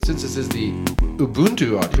Since this is the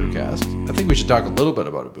Ubuntu Audiocast, I think we should talk a little bit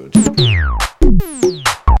about Ubuntu.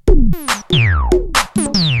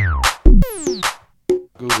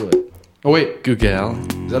 Google it. Oh wait, Google.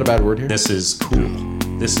 is that a bad word here? This is cool.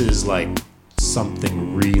 This is like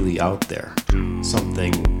something really out there.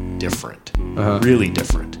 Something different. Really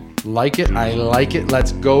different. Like it, I like it,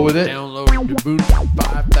 let's go with it. Download Ubuntu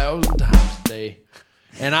 5,000 times a day.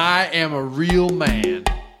 And I am a real man.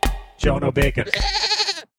 Jono Bacon.